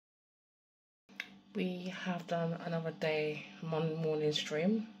We have done another day morning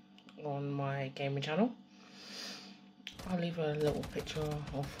stream on my gaming channel. I'll leave a little picture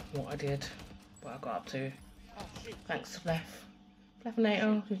of what I did, what I got up to. Thanks to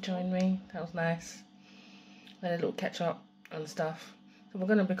Fleffinator who joined me. That was nice. Had a little catch up and stuff. So we're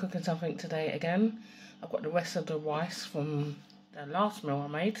going to be cooking something today again. I've got the rest of the rice from the last meal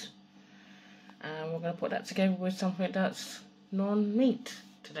I made, and we're going to put that together with something that's non-meat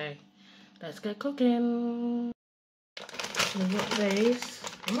today. Let's get cooking. So we've got these.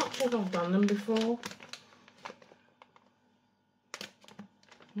 I'm not sure if I've done them before.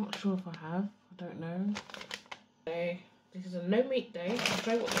 I'm not sure if I have. I don't know. Okay, this is a no meat day. I'll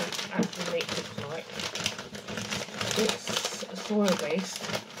show you what the actual meat looks like. It's soya based.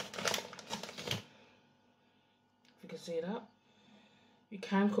 If you can see that. You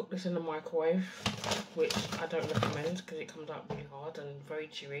can cook this in the microwave, which I don't recommend because it comes out really hard and very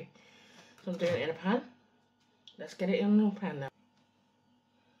chewy. So I'm doing it in a pan. Let's get it in a pan now.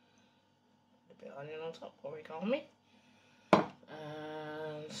 A bit of onion on top, origami,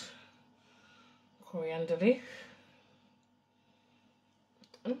 and coriander leaf.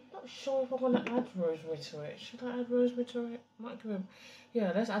 I'm not sure if I'm going to add rosemary to it. Should I add rosemary to it? Might give it.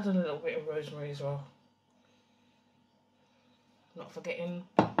 Yeah, let's add a little bit of rosemary as well. Not forgetting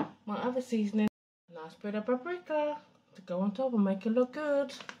my other seasoning. Nice bit of paprika to go on top and make it look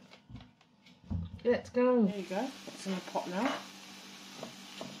good. Let's go. There you go. It's in the pot now.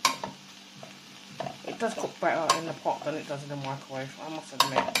 It does cook better in the pot than it does in the microwave, I must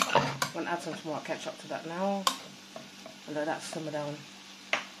admit. I'm going to add some tomato ketchup to that now and let that simmer down.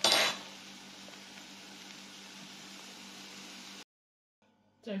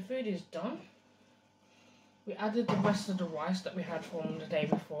 So food is done. We added the rest of the rice that we had from the day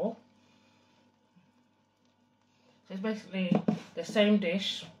before. So it's basically the same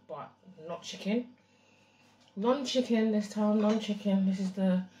dish, but not chicken. Non-chicken this time, non-chicken. This is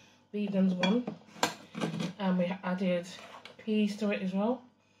the vegans one. And we added peas to it as well.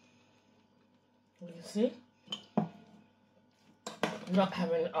 You can see. I'm not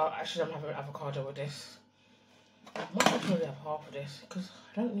having, actually I'm having avocado with this. I might actually have half of this because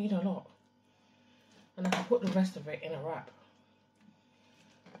I don't need a lot. And I can put the rest of it in a wrap.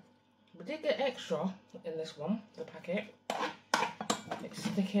 We did get extra in this one, the packet. It's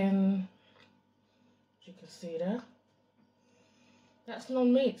sticking, as you can see there. That's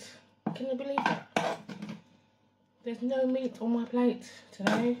non-meat. Can you believe that? There's no meat on my plate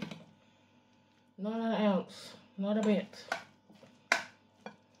today. Not an ounce, not a bit.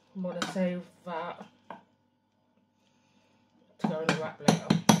 I'm gonna save that to go in the wrap later.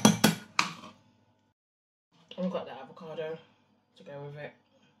 And we've got the avocado to go with it.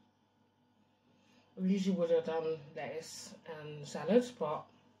 We usually would have done lettuce and salads, but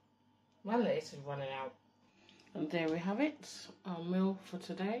my lettuce is running out. And there we have it, our meal for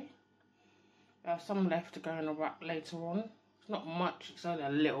today. I have some left to go in a wrap later on. It's not much, it's only a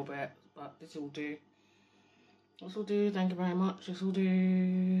little bit, but this will do. This will do, thank you very much. This will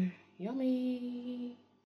do. Yummy.